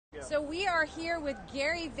So we are here with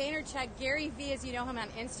Gary Vaynerchuk. GaryVee, as you know him on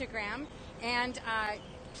Instagram, and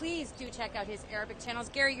please do check out his Arabic channels.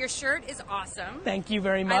 Gary, your shirt is awesome. Thank you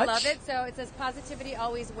very much. I love it. So it says positivity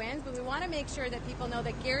always wins, but we want to make sure that people know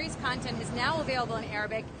that Gary's content is now available in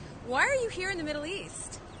Arabic. Why are you here in the Middle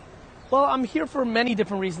East? Well, I'm here for many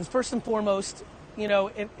different reasons. First and foremost, you know,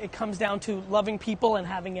 it comes down to loving people and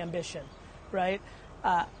having ambition, right?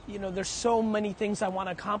 You know, there's so many things I want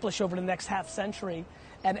to accomplish over the next half century,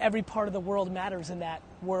 and every part of the world matters in that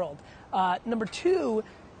world. Number two,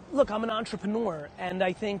 look, I'm an entrepreneur, and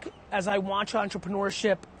I think as I watch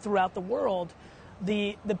entrepreneurship throughout the world,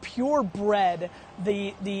 the purebred,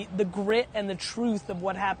 the grit and the truth of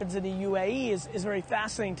what happens in the UAE is very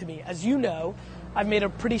fascinating to me. As you know, I've made a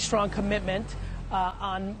pretty strong commitment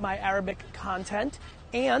on my Arabic content,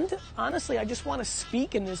 and honestly, I just want to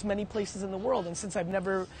speak in as many places in the world. And since I've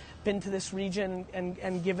never been to this region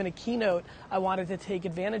and given a keynote, I wanted to take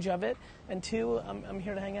advantage of it. And two, I'm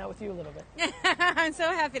here to hang out with you a little bit. I'm so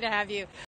happy to have you.